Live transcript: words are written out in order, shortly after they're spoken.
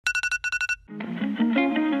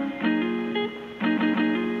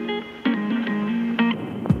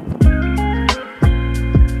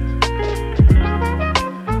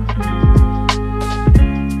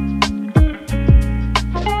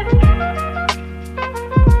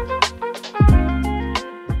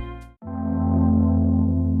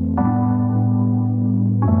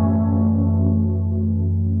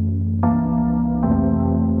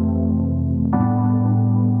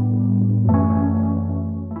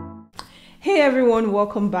everyone,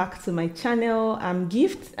 welcome back to my channel. I'm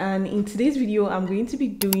Gift, and in today's video I'm going to be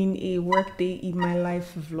doing a workday in my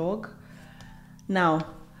life vlog. Now,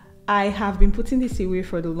 I have been putting this away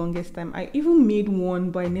for the longest time. I even made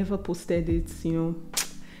one, but I never posted it,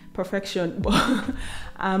 perfection. But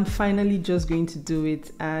I'm finally just going to do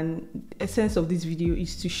it, and the essence of this video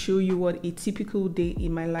is to show you what a typical day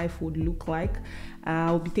in my life would look like.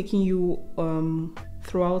 I'll be taking you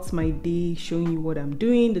throughout my day, showing you what I'm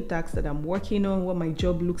doing, the tasks that I'm working on, what my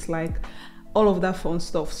job looks like, all of that fun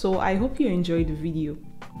stuff. So I hope you enjoy the video.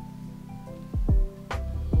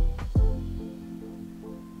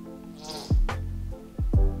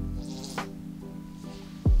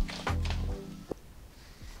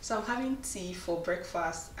 So I'm having tea for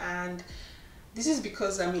breakfast, and this is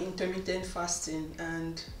because I'm intermittent fasting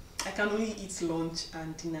and I can only eat lunch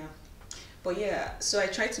and dinner. But yeah, so I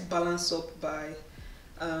try to balance up by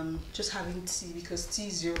just having tea, because tea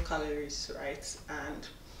is 0 calories, right? And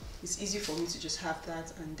it's easy for me to just have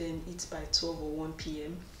that and then eat by 12 or 1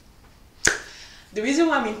 p.m. The reason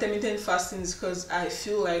why I'm intermittent fasting is because I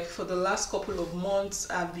feel like for the last couple of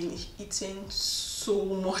months I've been eating so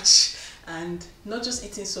much, and not just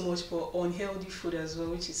eating so much but unhealthy food as well,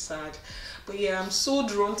 which is sad. But yeah, I'm so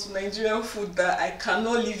drawn to Nigerian food that I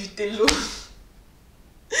cannot leave it alone.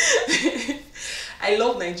 I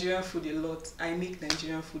love Nigerian food a lot. I make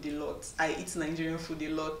Nigerian food a lot. I eat Nigerian food a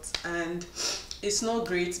lot, and it's not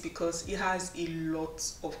great because it has a lot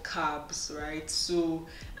of carbs, right? So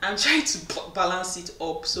I'm trying to balance it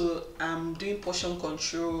up. So I'm doing portion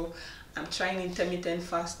control. I'm trying intermittent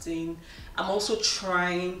fasting. I'm also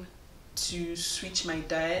trying to switch my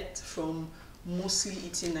diet from mostly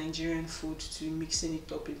eating Nigerian food to mixing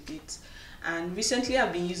it up a bit. And recently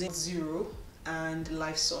I've been using Zero and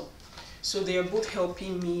Lifesum. So they are both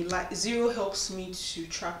helping me. Like Zero helps me to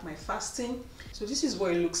track my fasting. So this is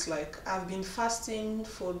what it looks like. I've been fasting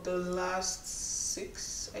for the last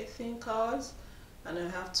 6, I think, hours, and I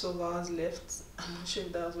have 12 hours left. I'm not sure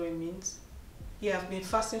if that's what it means. Yeah, I've been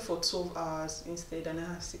fasting for 12 hours instead, and I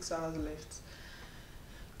have 6 hours left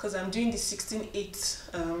because I'm doing the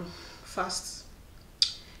 16/8 fast.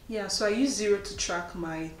 Yeah, so I use Zero to track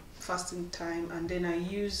my fasting time, and then I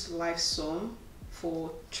use Lifesum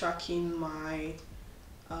for tracking my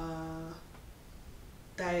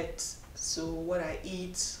diet. So what I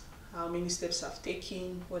eat, how many steps I've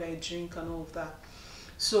taken, what I drink, and all of that.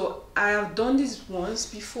 So I have done this once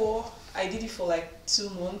before. I did it for like 2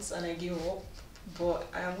 months and I gave up, but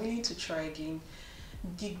I am willing to try again.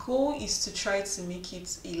 The goal is to try to make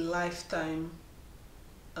it a lifetime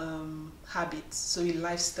habit, so a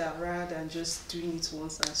lifestyle, rather than just doing it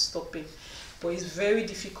once and stopping. But it's very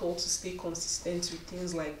difficult to stay consistent with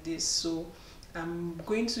things like this, so I'm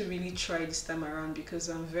going to really try this time around because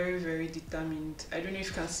I'm very, very determined. I don't know if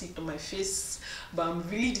you can see it on my face, but I'm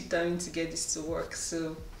really determined to get this to work.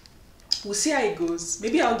 So we'll see how it goes.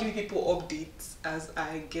 Maybe I'll give people updates as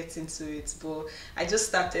I get into it, but I just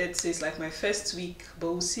started, so it's like my first week,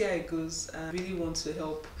 but we'll see how it goes. I really want to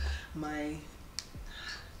help my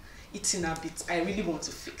eating habits. I really want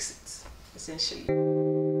to fix it, essentially.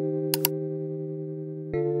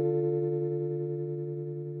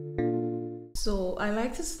 So I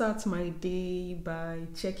like to start my day by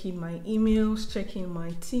checking my emails, checking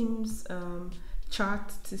my Teams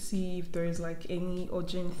chat to see if there is like any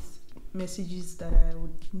urgent messages that I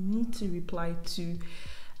would need to reply to.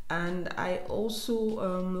 And I also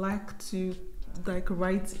like to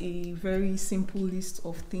write a very simple list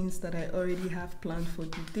of things that I already have planned for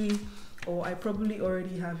the day, or I probably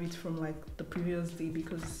already have it from like the previous day,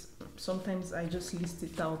 because sometimes I just list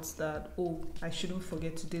it out that, oh, I shouldn't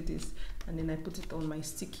forget to do this, and then I put it on my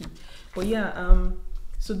sticky. But yeah,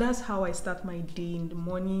 so that's how I start my day in the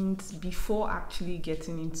mornings before actually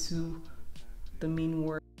getting into the main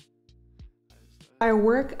work. I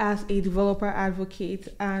work as a developer advocate,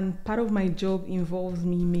 and part of my job involves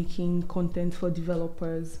me making content for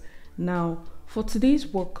developers. Now, for today's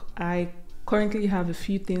work, I currently have a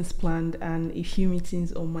few things planned and a few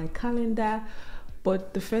meetings on my calendar.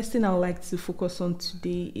 But the first thing I would like to focus on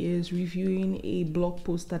today is reviewing a blog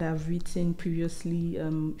post that I've written previously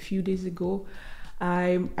a few days ago.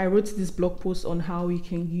 I wrote this blog post on how you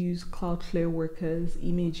can use Cloudflare Workers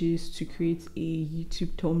images to create a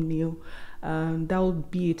YouTube thumbnail. That will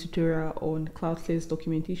be a tutorial on Cloudflare's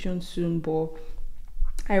documentation soon, but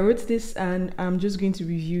I wrote this and I'm just going to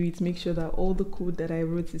review it, make sure that all the code that I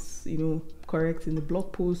wrote is correct in the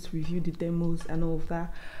blog post, review the demos and all of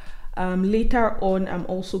that. Later on, I'm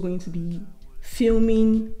also going to be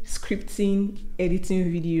filming, scripting, editing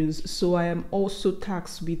videos. So I am also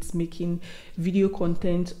tasked with making video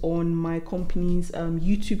content on my company's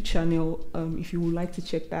YouTube channel. If you would like to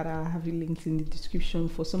check that out, I have it linked in the description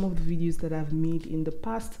for some of the videos that I've made in the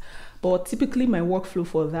past. But typically my workflow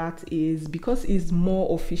for that is, because it's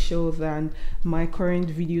more official than my current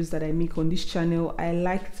videos that I make on this channel, I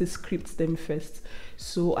like to script them first.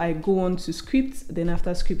 So I go on to script, then after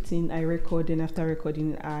scripting I record, and after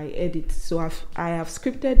recording I edit. So I have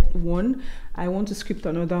scripted one, I want to script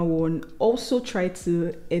another one, also try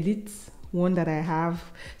to edit one that I have.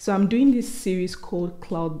 So I'm doing this series called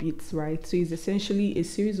Cloud Beats, right? So it's essentially a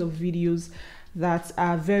series of videos that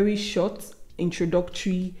are very short,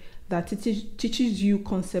 introductory, that teaches you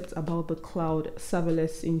concepts about the cloud,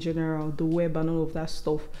 serverless in general, the web and all of that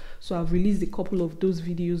stuff. So I've released a couple of those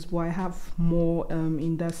videos, but I have more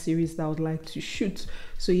in that series that I would like to shoot.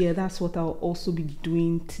 So yeah, that's what I'll also be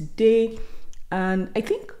doing today. And I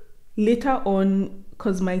think later on,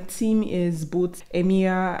 because my team is both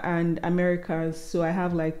EMEA and Americas, so I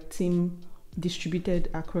have like team distributed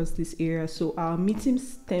across this area. So our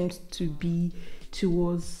meetings tend to be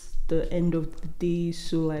towards the end of the day,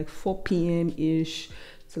 so like 4 p.m. ish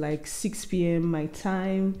to like 6 p.m. my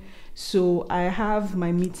time. So I have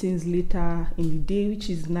my meetings later in the day, which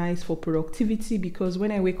is nice for productivity, because when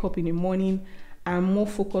I wake up in the morning, I'm more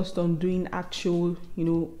focused on doing actual,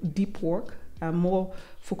 deep work. I'm more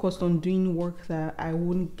focused on doing work that I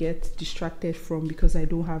won't get distracted from, because I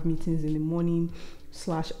don't have meetings in the morning /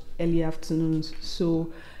 early afternoons.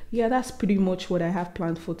 So yeah, that's pretty much what I have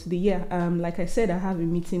planned for today. Yeah, like I said, I have a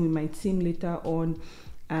meeting with my team later on,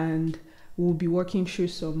 and we'll be working through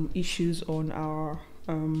some issues on our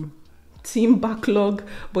team backlog.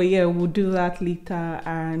 But yeah, we'll do that later.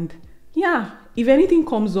 And yeah, if anything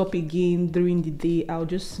comes up again during the day, I'll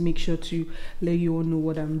just make sure to let you all know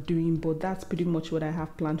what I'm doing. But that's pretty much what I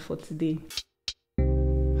have planned for today.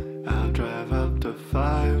 I'll drive up to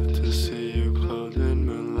 5 to see you clothed in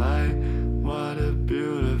moonlight. What a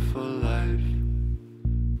beautiful life.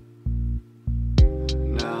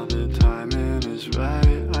 Now the timing is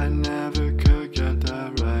right. I never could get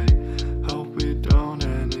that right. Hope we don't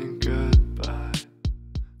end in goodbye.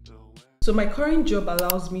 So my current job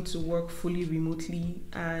allows me to work fully remotely,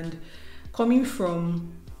 and coming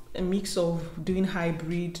from a mix of doing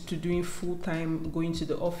hybrid to doing full-time going to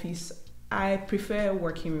the office, I prefer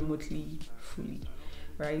working remotely fully.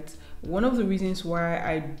 Right? One of the reasons why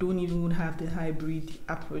I don't even have the hybrid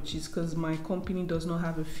approach is because my company does not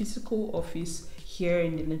have a physical office here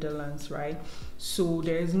in the Netherlands, right? So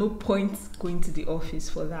there is no point going to the office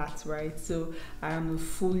for that, right? So I am a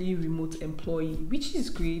fully remote employee, which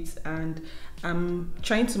is great, and I'm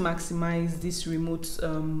trying to maximize this remote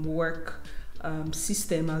work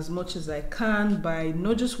system as much as I can by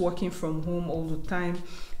not just working from home all the time,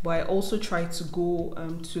 but I also try to go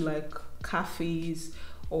to like cafes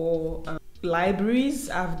or libraries.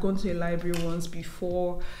 I've gone to a library once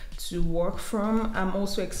before to work from. I'm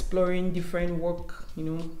also exploring different work,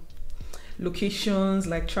 locations,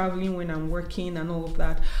 like traveling when I'm working and all of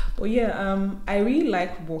that. But yeah, I really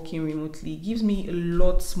like working remotely. It gives me a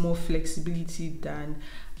lot more flexibility than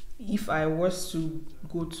if I was to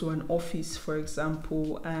go to an office, for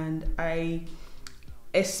example. And I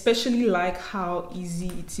especially like how easy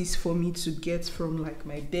it is for me to get from like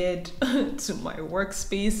my bed to my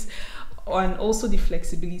workspace, and also the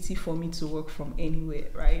flexibility for me to work from anywhere,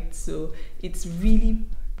 right? So it's really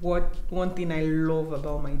one thing I love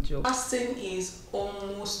about my job. Fasting is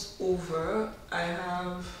almost over. I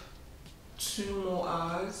have 2 more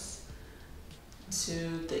hours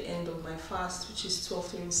to the end of my fast, which is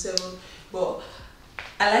 12:27. But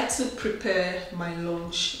I like to prepare my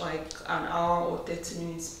lunch like an hour or 30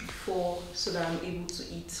 minutes before, so that I'm able to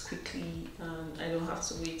eat quickly and I don't have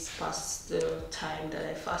to wait past the time that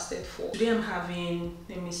I fasted for. Today I'm having,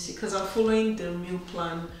 let me see, because I'm following the meal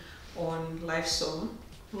plan on Lifesum.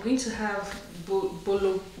 I'm going to have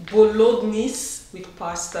bolognese with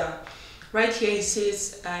pasta. Right here it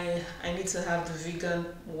says I need to have the vegan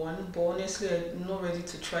one, but honestly I'm not ready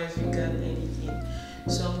to try vegan anything.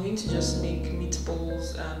 So I'm going to just make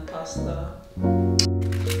meatballs and pasta.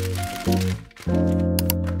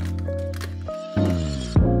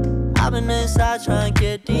 I've been inside trying to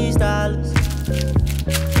get these dollars,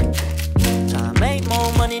 trying to make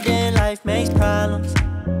more money than life makes problems.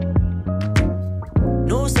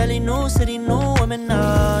 New city, new city, new women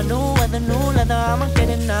now. New weather, new leather, I'ma get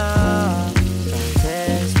it now. Don't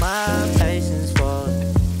test my patience for it.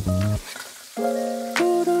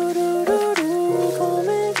 Come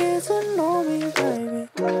and get to know me, baby.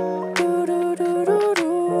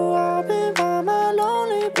 I've been by my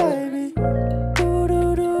lonely baby.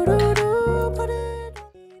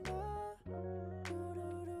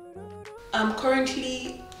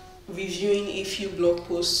 blog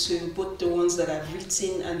posts too, both the ones that I've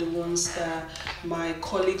written and the ones that my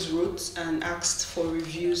colleagues wrote and asked for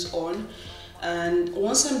reviews on. And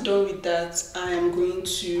once I'm done with that, I am going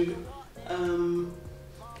to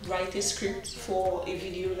write a script for a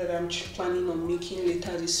video that I'm planning on making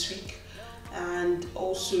later this week, and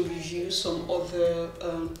also review some other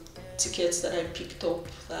tickets that I picked up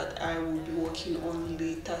that I will be working on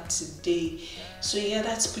later today. So yeah,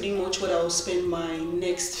 that's pretty much what I will spend my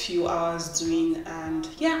next few hours doing. And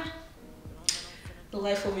yeah, the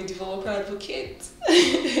life of a developer advocate.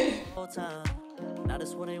 Now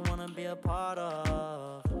that's what they wanna be a part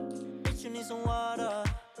of. Bitch, you need some water.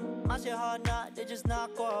 My shit hard not, they just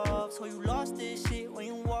knock off. So you lost this shit when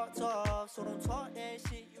you walked off. So don't talk that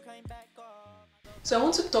shit, you came back off. So I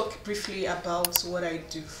want to talk briefly about what I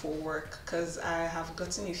do for work, because I have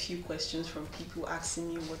gotten a few questions from people asking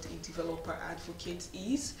me what a developer advocate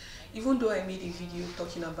is, even though I made a video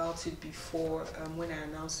talking about it before when I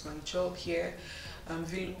announced my job here.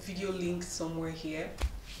 Video link somewhere here,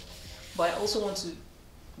 but I also want to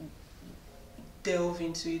delve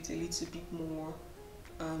into it a little bit more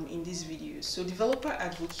in this video. So developer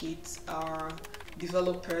advocates are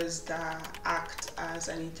developers that act as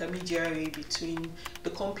an intermediary between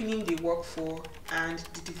the company they work for and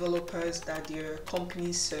the developers that their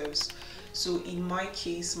company serves. So in my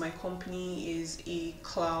case, my company is a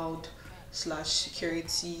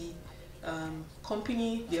cloud/security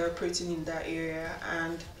company. They're operating in that area,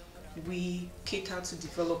 and we cater to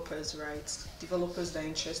developers, right? Developers that are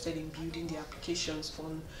interested in building the applications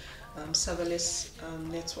on serverless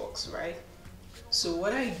networks, right? So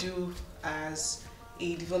what I do as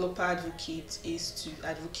a developer advocate is to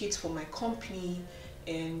advocate for my company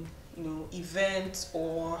in, events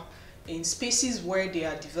or in spaces where there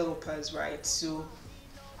are developers, right? So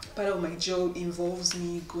part of my job involves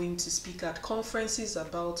me going to speak at conferences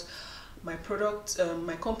about my product,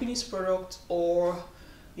 my company's product, or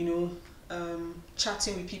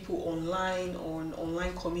chatting with people online on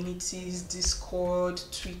online communities, Discord,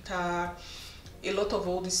 Twitter. A lot of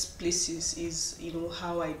all these places is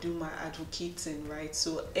how I do my advocating, right?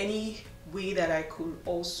 So any way that I could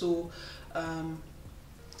also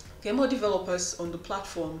get more developers on the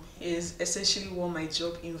platform is essentially what my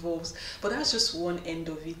job involves. But that's just one end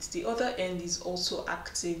of it. The other end is also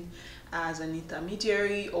acting as an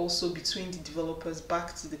intermediary also between the developers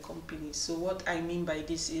back to the company. So what I mean by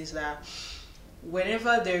this is that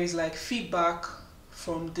whenever there is like feedback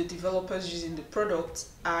from the developers using the product,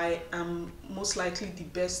 I am most likely the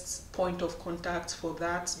best point of contact for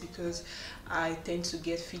that, because I tend to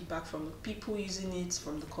get feedback from the people using it,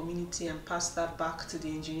 from the community, and pass that back to the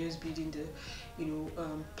engineers building the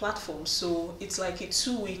platform. So it's like a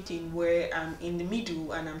two-way thing where I'm in the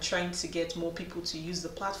middle and I'm trying to get more people to use the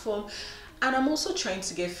platform, and I'm also trying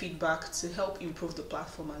to get feedback to help improve the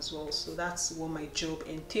platform as well. So that's what my job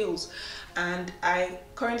entails. And I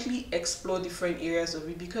currently explore different areas of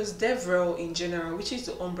it, because DevRel in general, which is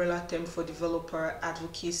the umbrella term for developer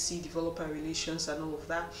advocacy, developer relations, and all of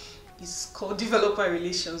that, is called developer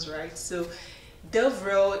relations, right? So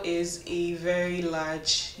DevRel is a very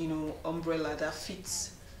large, umbrella that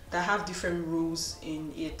fits, that have different roles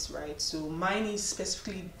in it, right? So mine is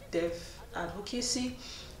specifically dev advocacy,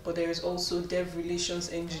 but there is also dev relations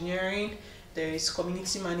engineering, there is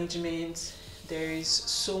community management, there is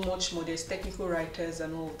so much more, there's technical writers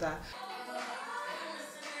and all of that.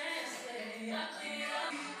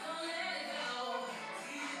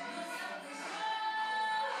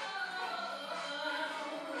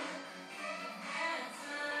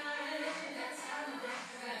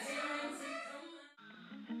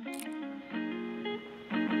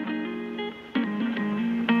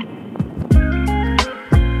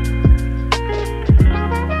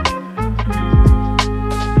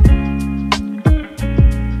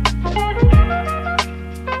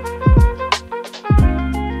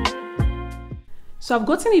 So I've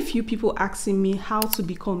gotten a few people asking me how to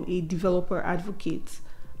become a developer advocate,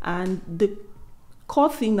 and the core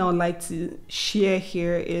thing I would like to share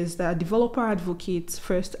here is that developer advocates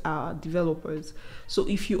first are developers. So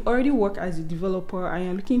if you already work as a developer and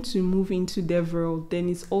you're looking to move into DevRel, then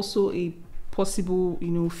it's also a possible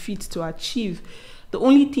feat to achieve. The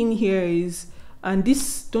only thing here is, and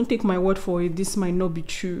this, don't take my word for it, this might not be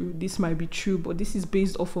true, this might be true, but this is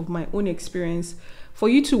based off of my own experience. For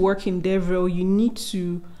you to work in DevRel, you need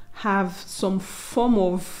to have some form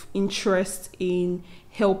of interest in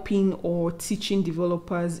helping or teaching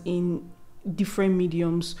developers in different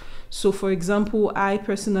mediums. So for example, I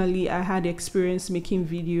had experience making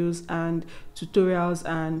videos and tutorials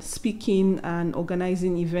and speaking and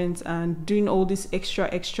organizing events and doing all these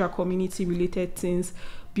extra community related things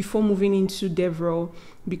before moving into DevRel,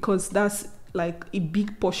 because that's like a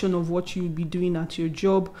big portion of what you'll be doing at your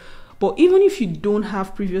job. But even if you don't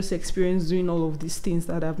have previous experience doing all of these things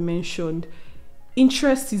that I've mentioned,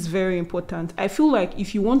 interest is very important. I feel like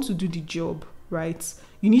if you want to do the job, right,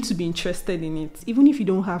 you need to be interested in it, even if you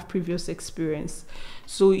don't have previous experience.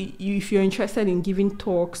 So if you're interested in giving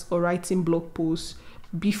talks or writing blog posts,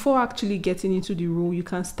 before actually getting into the role, you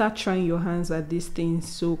can start trying your hands at these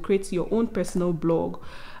things. So create your own personal blog,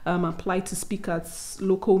 apply to speak at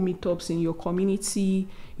local meetups in your community,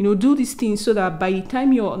 do these things so that by the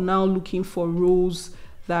time you're now looking for roles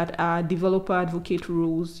that are developer advocate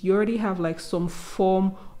roles, you already have like some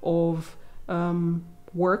form of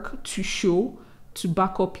work to show to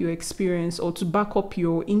back up your experience or to back up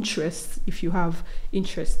your interest if you have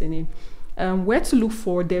interest in it. Where to look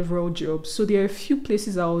for DevRel jobs. So there are a few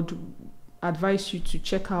places I would advise you to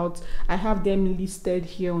check out. I have them listed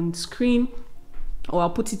here on screen, or I'll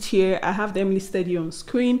put it here. I have them listed here on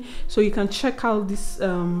screen, so you can check out this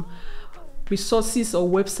resources or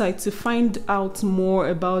website to find out more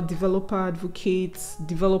about developer advocates,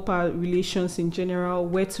 developer relations in general,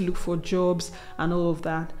 where to look for jobs and all of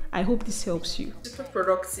that. I hope this helps you. Super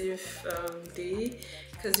productive day,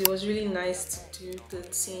 because it was really nice to do the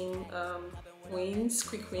team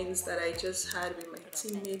quick wins that I just had with my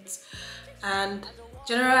teammates. And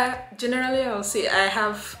generally I'll say I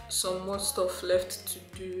have some more stuff left to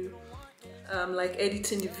do, like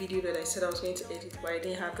editing the video that I said I was going to edit, but I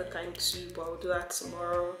didn't have the time to, but I'll do that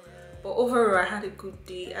tomorrow. But overall, I had a good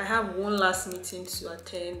day. I have one last meeting to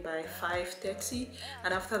attend by 5:30,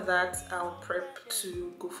 and after that I'll prep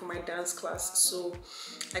to go for my dance class. So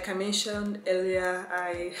like I mentioned earlier,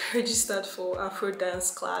 I registered for Afro dance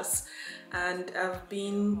class and I've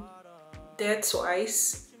been there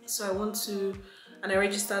twice, so I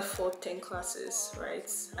registered for 10 classes, right?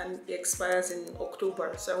 And it expires in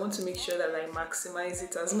October, so I want to make sure that I maximize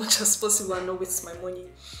it as much as possible and not waste my money.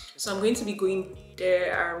 So I'm going to be going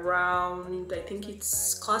there around, I think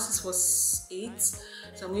classes for 8,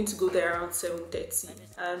 so I'm going to go there around 7:30,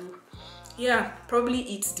 and yeah, probably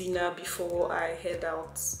eat dinner before I head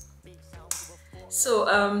out.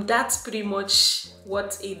 So that's pretty much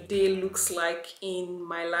what a day looks like in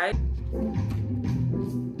my life.